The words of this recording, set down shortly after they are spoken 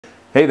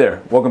Hey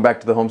there, welcome back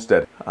to the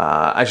homestead.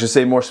 I should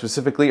say more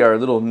specifically our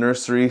little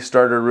nursery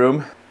starter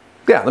room.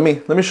 Yeah,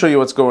 let me show you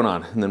what's going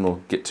on and then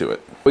we'll get to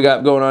it. What we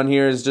got going on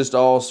here is just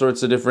all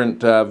sorts of different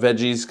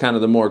veggies, kind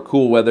of the more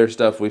cool weather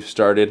stuff we've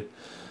started.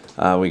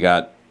 We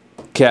got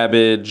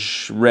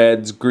cabbage,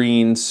 reds,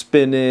 greens,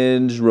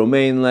 spinach,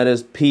 romaine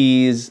lettuce,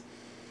 peas,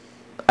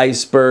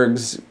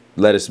 icebergs,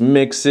 lettuce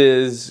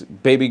mixes,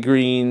 baby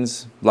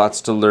greens, lots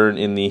to learn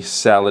in the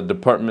salad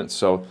department,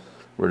 so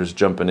we're just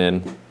jumping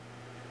in.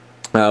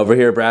 Over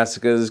here,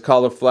 brassicas,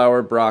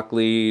 cauliflower,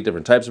 broccoli,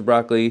 different types of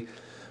broccoli.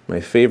 My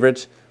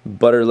favorite,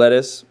 butter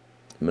lettuce.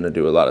 I'm gonna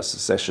do a lot of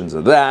sections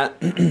of that.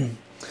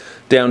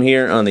 Down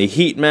here on the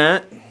heat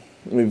mat,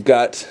 we've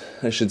got,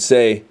 I should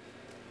say,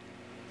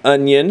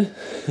 onion.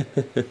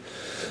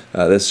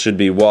 This should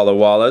be Walla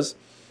Wallas.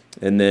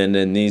 And then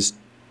in these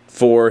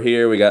four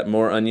here, we got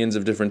more onions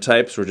of different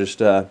types. We're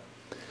just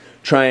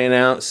trying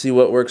out, see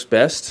what works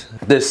best.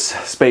 This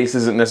space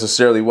isn't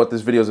necessarily what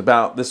this video is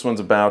about. This one's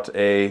about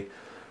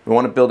we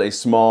want to build a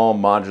small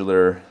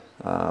modular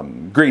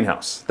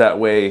greenhouse. That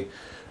way,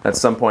 at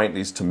some point,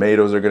 these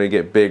tomatoes are going to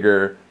get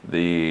bigger,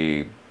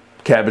 the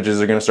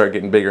cabbages are going to start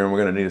getting bigger, and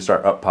we're going to need to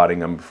start up potting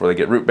them before they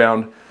get root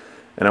bound.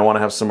 And I want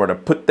to have somewhere to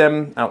put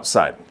them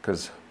outside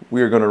because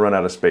we are going to run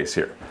out of space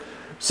here.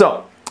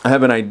 So, I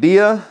have an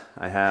idea,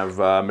 I have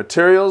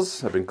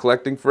materials I've been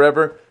collecting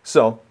forever,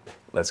 so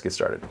let's get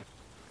started.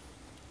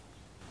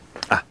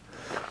 I'm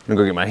going to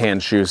go get my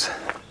hand shoes.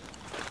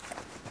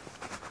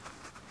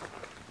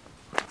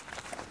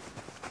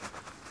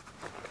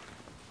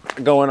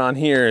 Going on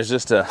here is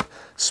just a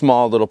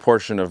small little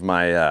portion of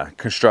my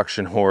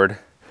construction hoard.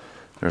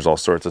 There's all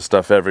sorts of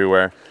stuff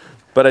everywhere,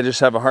 but I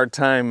just have a hard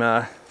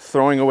time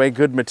throwing away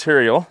good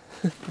material.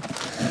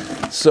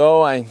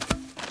 So I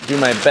do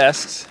my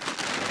best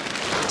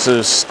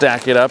to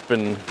stack it up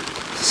and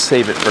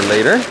save it for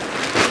later.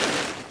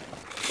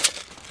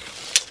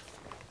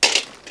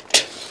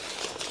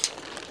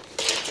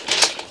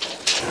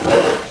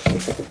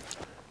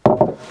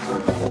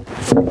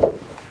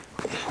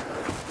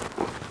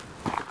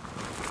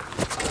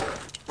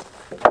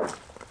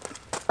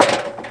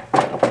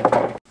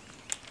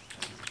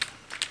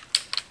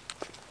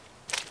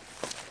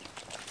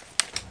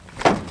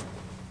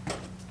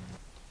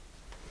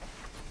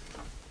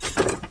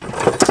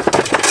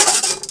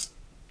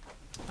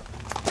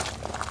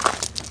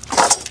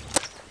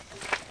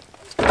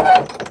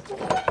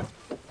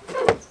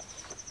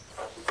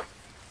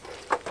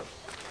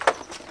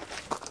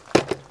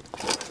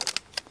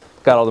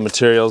 Got all the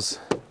materials.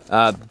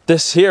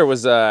 This here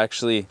was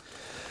actually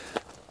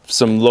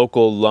some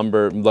local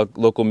lumber,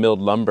 local milled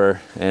lumber,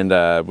 and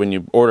when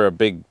you order a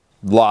big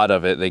lot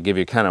of it, they give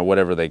you kind of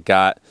whatever they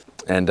got,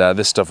 and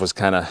this stuff was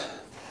kind of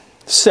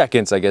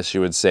seconds, I guess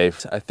you would say.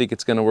 I think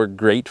it's going to work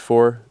great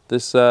for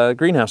this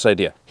greenhouse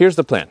idea. Here's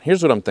the plan.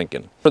 Here's what I'm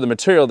thinking. For the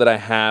material that I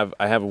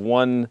have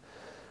one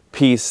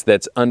piece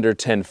that's under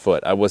 10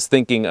 foot. I was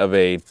thinking of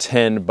a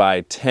 10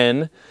 by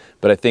 10,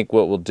 but I think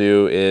what we'll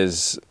do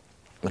is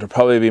it'll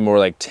probably be more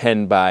like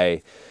 10 by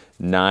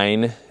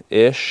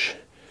 9-ish.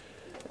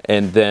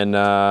 And then,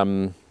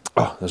 oh,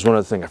 there's one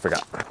other thing I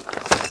forgot.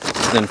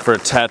 Then for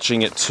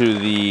attaching it to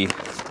the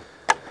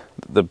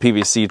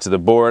PVC to the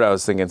board, I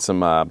was thinking some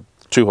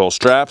 2-hole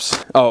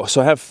straps. Oh, so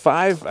I have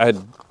 5, I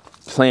had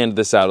planned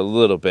this out a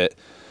little bit.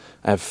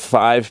 I have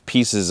 5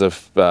 pieces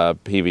of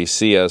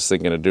PVC. I was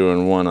thinking of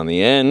doing one on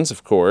the ends,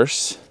 of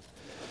course.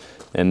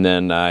 And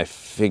then I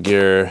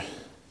figure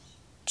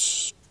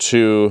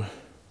 2,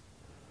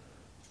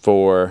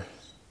 4,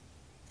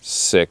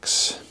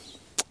 6,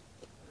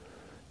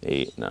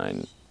 8,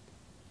 9,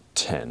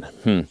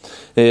 10.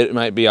 It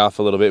might be off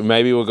a little bit.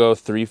 Maybe we'll go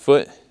 3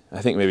 foot.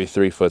 I think maybe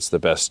 3 foot's the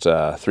best.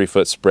 3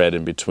 foot spread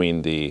in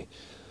between the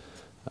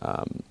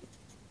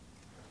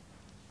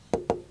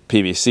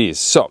PVCs.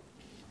 So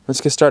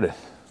let's get started.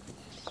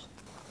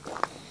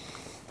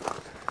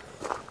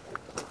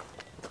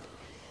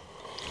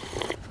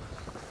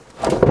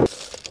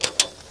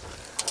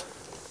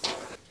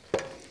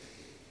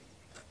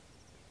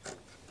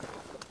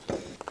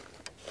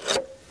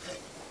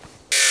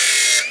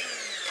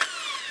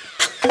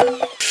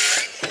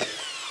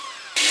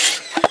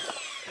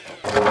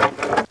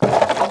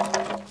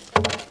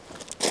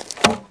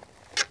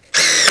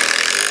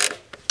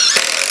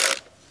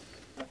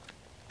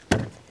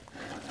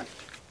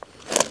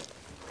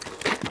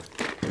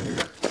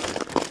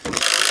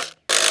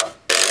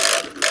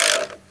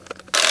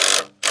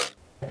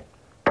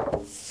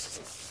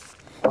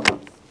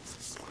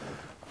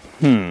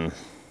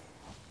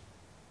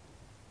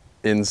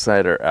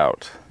 Inside or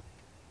out?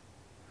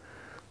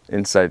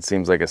 Inside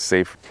seems like a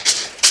safe.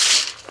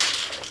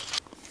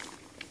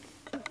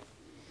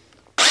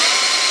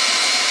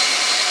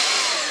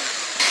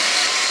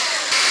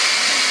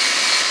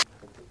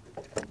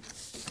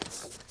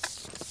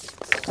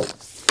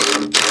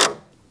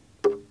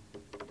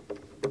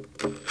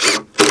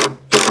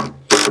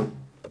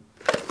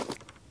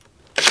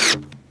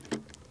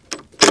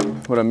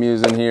 What I'm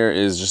using here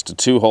is just a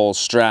 2-hole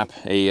strap,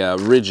 a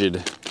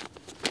rigid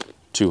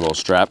 2-hole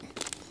strap.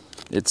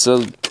 It's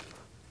a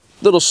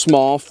little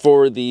small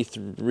for the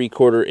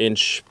 3/4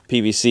 inch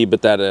PVC,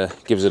 but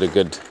that gives it a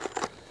good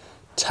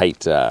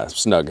tight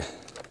snug.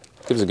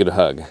 Gives it a good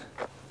hug.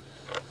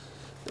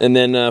 And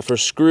then for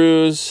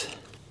screws,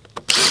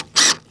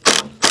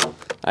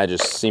 I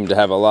just seem to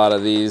have a lot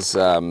of these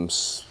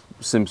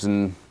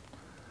Simpson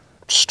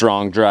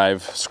strong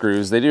drive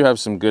screws. They do have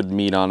some good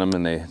meat on them,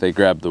 and they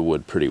grab the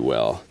wood pretty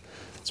well.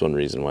 That's one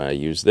reason why I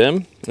use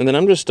them. And then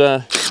I'm just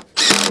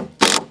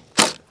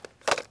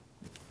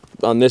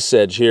on this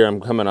edge here, I'm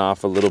coming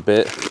off a little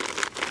bit.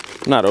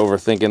 I'm not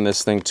overthinking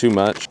this thing too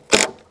much.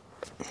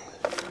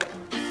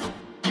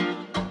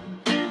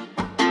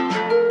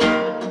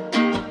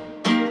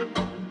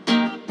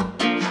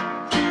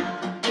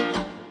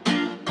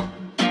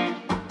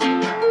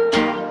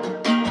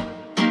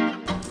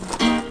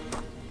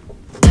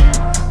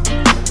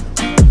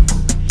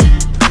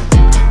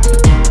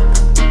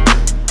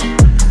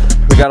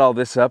 Got all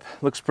this up,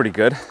 looks pretty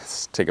good.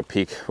 Let's take a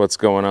peek what's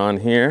going on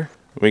here.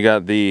 We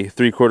got the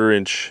 3/4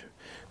 inch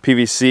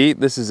PVC.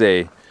 This is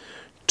a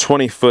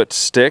 20-foot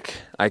stick.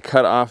 I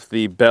cut off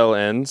the bell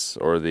ends,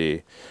 or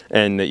the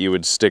end that you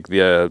would stick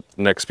the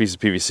next piece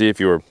of PVC if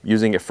you were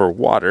using it for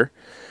water.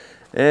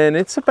 And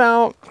it's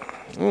about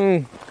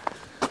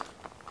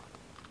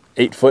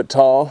 8 foot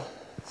tall,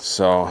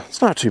 so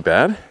it's not too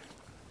bad.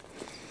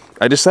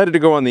 I decided to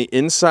go on the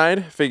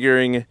inside,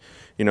 figuring,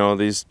 you know,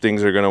 these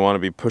things are going to want to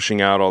be pushing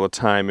out all the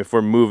time. If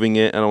we're moving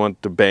it, I don't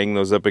want to bang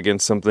those up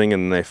against something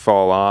and they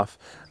fall off.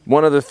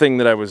 One other thing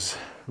that I was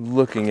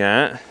looking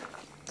at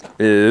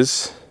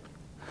is,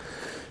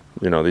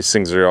 you know, these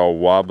things are all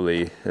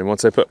wobbly, and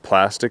once I put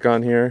plastic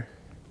on here,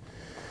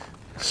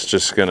 it's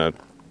just gonna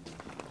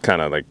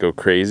kind of like go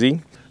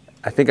crazy.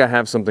 I think I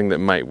have something that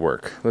might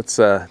work. Let's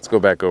go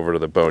back over to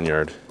the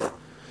boneyard.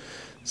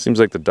 Seems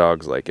like the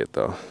dogs like it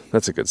though.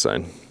 That's a good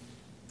sign.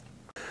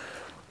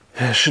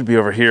 It should be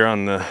over here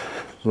on the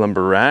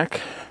lumber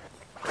rack.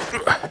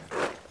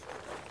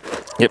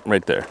 Yep,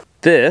 right there.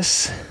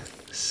 This,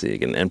 let's see,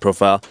 get an end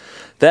profile.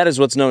 That is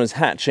what's known as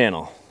hat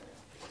channel.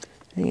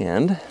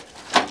 And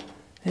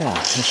yeah,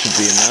 this should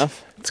be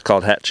enough. It's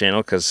called hat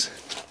channel because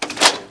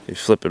you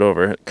flip it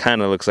over, it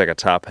kind of looks like a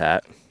top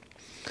hat.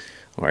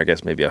 Or I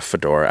guess maybe a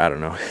fedora, I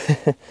don't know.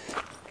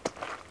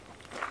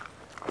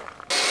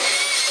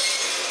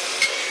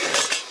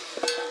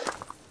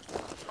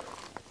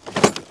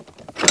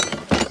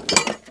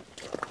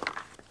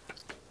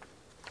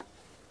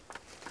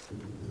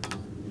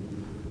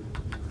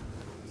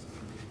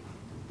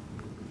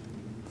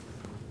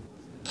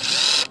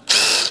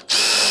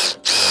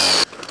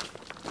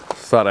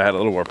 Thought I had a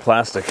little more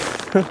plastic.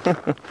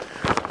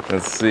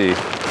 Let's see.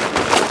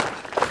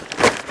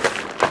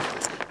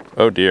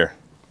 Oh dear,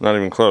 not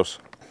even close.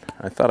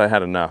 I thought I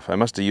had enough. I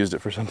must have used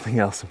it for something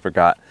else and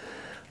forgot.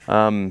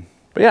 But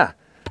yeah,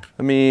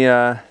 let me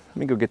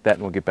go get that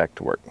and we'll get back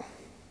to work.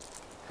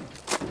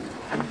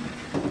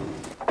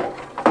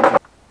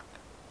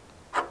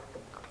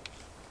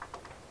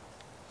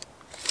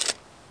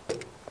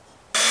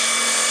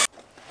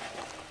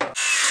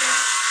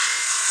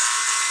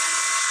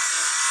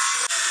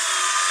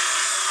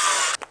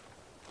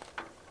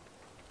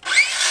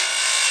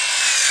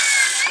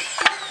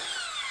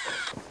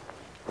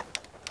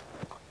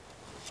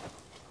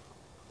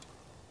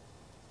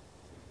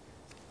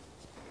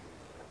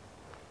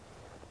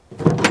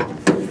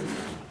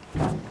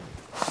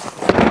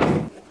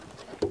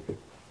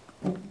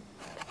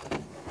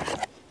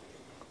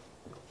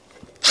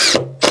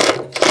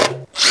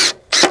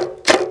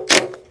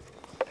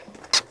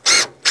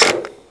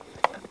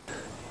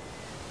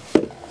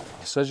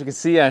 So as you can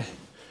see, I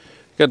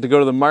got to go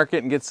to the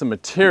market and get some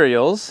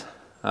materials.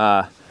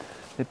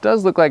 It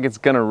does look like it's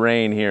gonna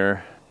rain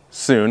here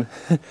soon.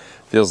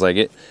 Feels like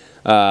it.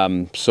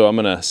 So I'm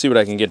gonna see what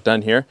I can get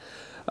done here.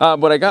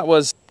 What I got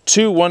was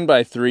 2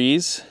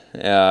 1x3s,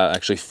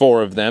 actually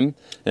 4 of them,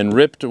 and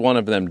ripped one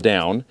of them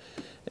down.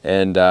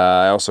 And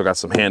I also got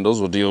some handles.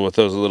 We'll deal with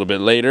those a little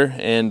bit later,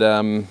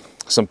 and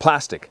some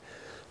plastic.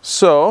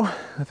 So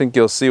I think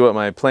you'll see what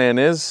my plan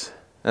is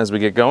as we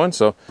get going.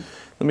 So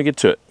let me get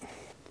to it.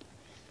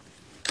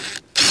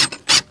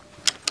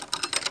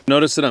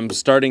 Notice that I'm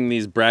starting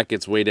these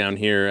brackets way down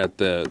here at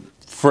the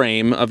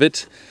frame of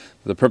it.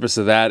 The purpose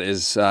of that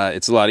is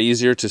it's a lot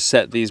easier to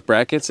set these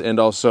brackets, and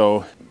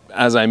also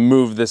as I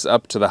move this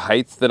up to the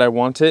height that I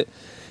want it,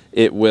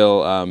 it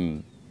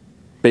will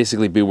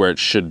basically be where it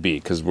should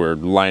be, because we're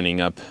lining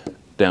up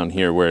down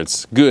here where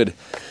it's good.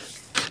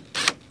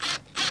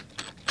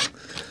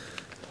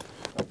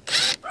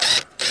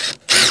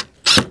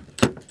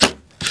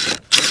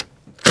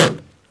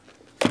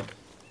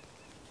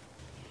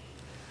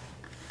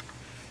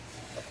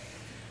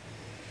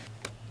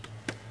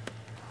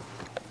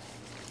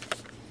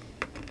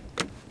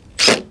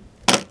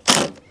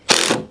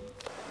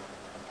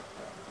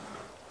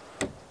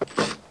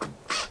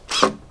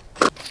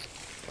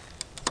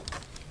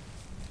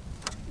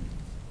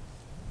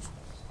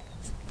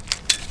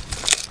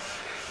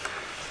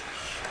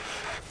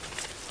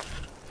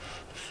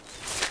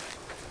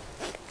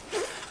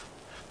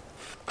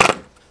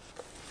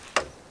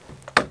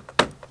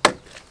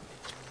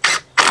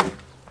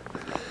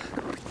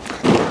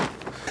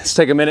 Let's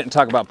take a minute and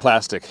talk about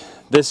plastic.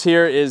 This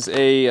here is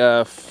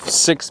a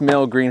 6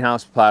 mil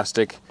greenhouse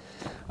plastic.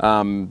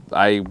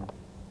 I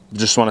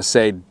just want to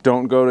say,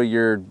 don't go to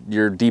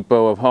your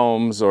Depot of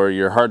Homes or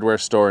your hardware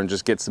store and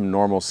just get some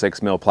normal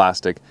 6 mil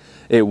plastic.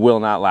 It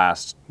will not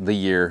last the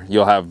year.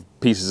 You'll have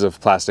pieces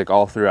of plastic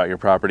all throughout your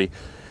property.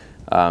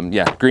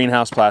 Yeah,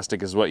 greenhouse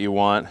plastic is what you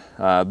want.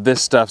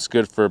 This stuff's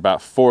good for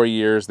about 4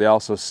 years. They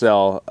also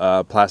sell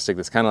plastic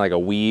that's kind of like a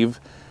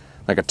weave,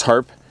 like a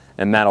tarp,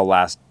 and that'll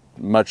last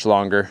much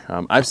longer.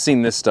 I've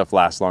seen this stuff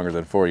last longer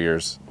than 4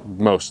 years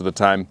most of the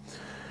time.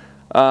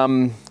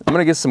 I'm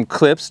gonna get some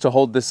clips to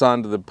hold this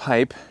onto the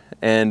pipe,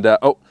 and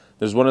oh,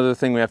 there's one other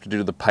thing we have to do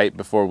to the pipe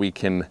before we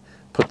can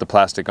put the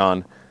plastic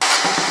on.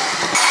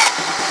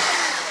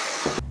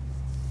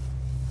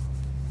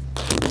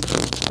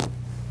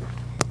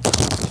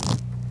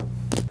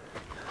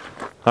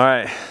 All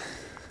right,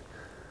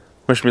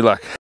 wish me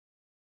luck.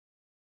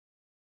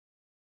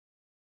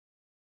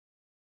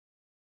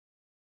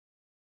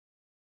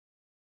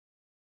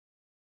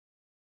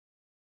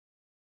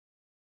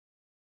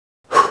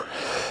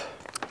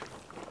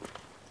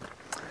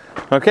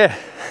 Okay,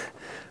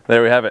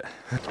 there we have it.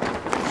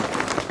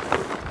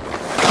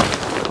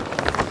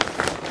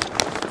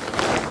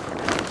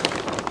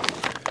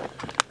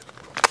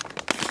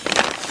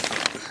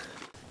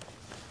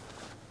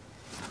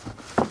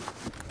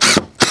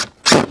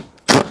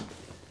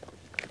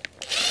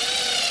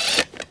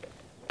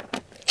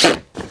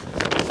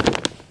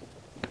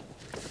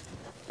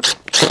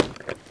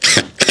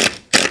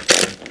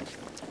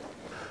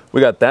 We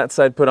got that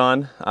side put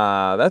on.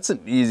 That's an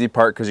easy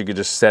part because you could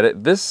just set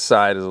it. This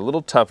side is a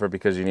little tougher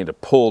because you need to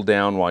pull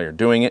down while you're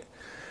doing it.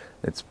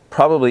 It's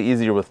probably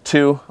easier with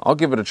two. I'll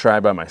give it a try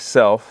by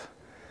myself.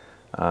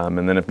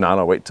 And then if not,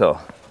 I'll wait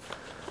till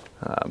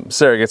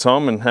Sarah gets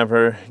home and have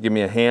her give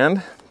me a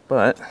hand,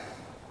 but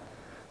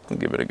I'll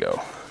give it a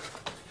go.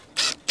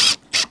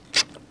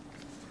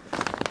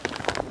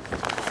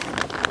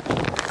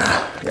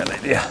 I got an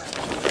idea.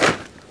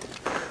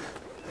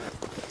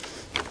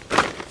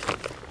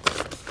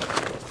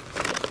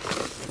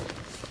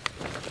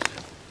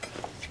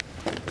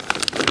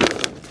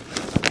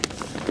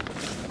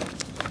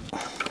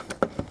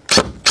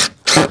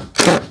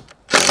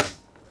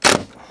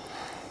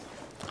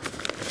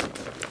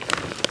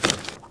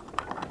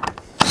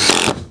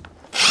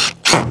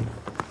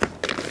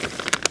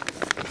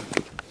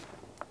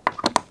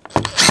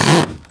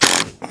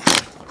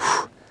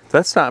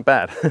 That's not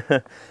bad.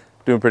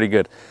 Doing pretty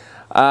good.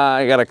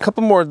 I got a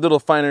couple more little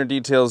finer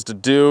details to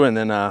do, and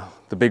then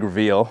the big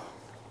reveal,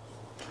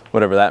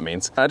 whatever that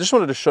means. I just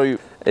wanted to show you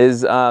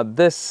is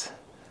this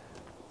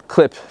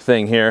clip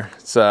thing here.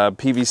 It's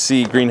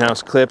PVC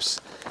greenhouse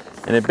clips,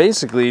 and it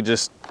basically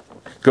just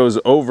goes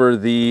over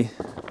the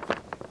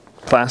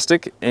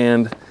plastic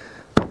and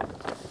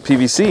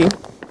PVC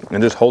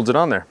and just holds it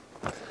on there.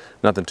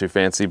 Nothing too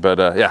fancy,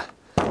 but yeah,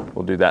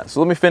 we'll do that.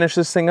 So let me finish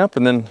this thing up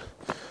and then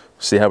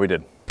see how we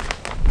did.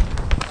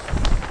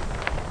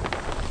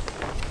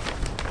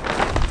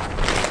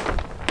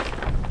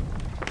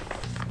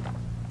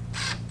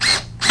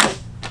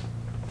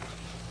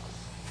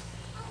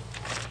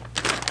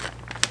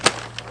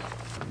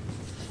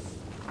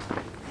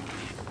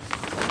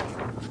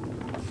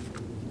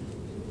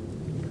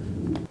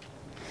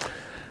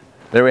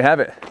 There we have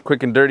it,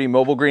 quick and dirty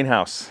mobile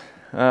greenhouse.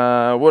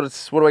 What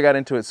do I got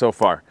into it so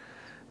far?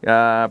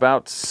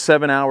 About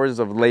 7 hours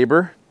of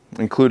labor,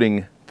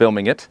 including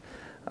filming it.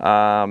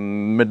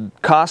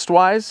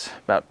 Cost-wise,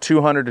 about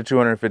 200 to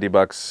 250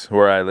 bucks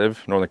where I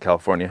live, Northern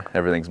California.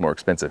 Everything's more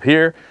expensive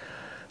here.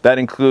 That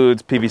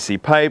includes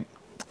PVC pipe,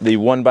 the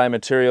 1x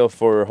material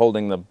for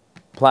holding the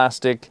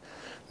plastic,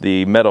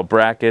 the metal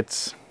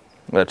brackets,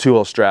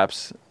 2-hole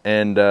straps,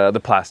 and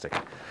the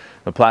plastic.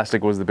 The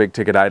plastic was the big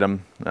ticket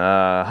item.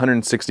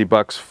 160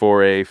 bucks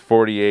for a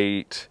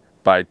 48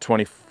 by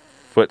 20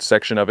 foot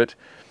section of it.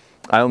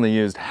 I only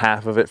used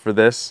half of it for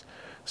this,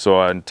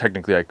 so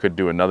technically I could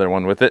do another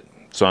one with it.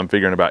 So I'm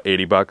figuring about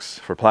 80 bucks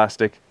for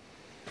plastic.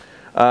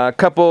 A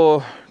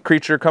couple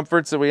creature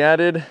comforts that we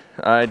added.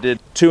 I did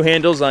 2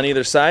 handles on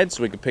either side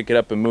so we could pick it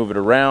up and move it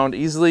around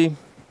easily.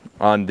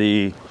 On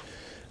the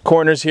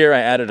corners here, I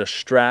added a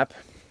strap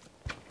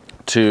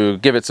to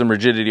give it some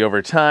rigidity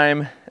over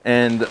time.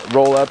 And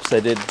roll-ups, I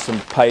did some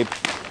pipe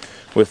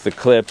with the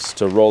clips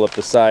to roll up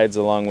the sides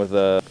along with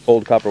a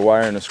old copper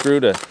wire and a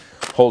screw to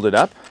hold it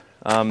up.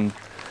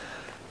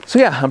 So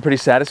yeah, I'm pretty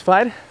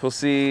satisfied. We'll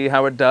see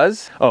how it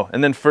does. Oh,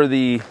 and then for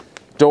the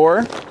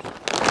door,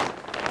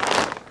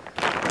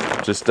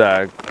 just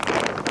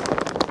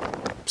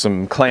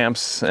some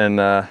clamps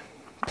and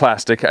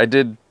plastic. I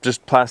did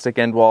just plastic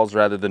end walls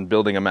rather than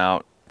building them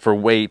out for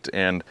weight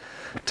and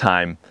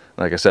time.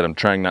 Like I said, I'm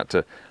trying not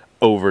to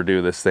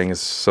overdo this thing. Is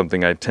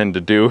something I tend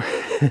to do.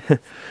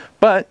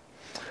 But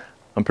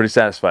I'm pretty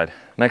satisfied.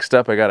 Next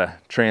up, I got a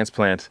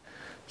transplant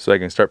so I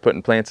can start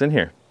putting plants in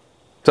here.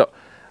 So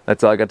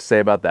that's all I got to say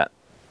about that.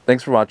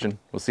 Thanks for watching.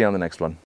 We'll see you on the next one.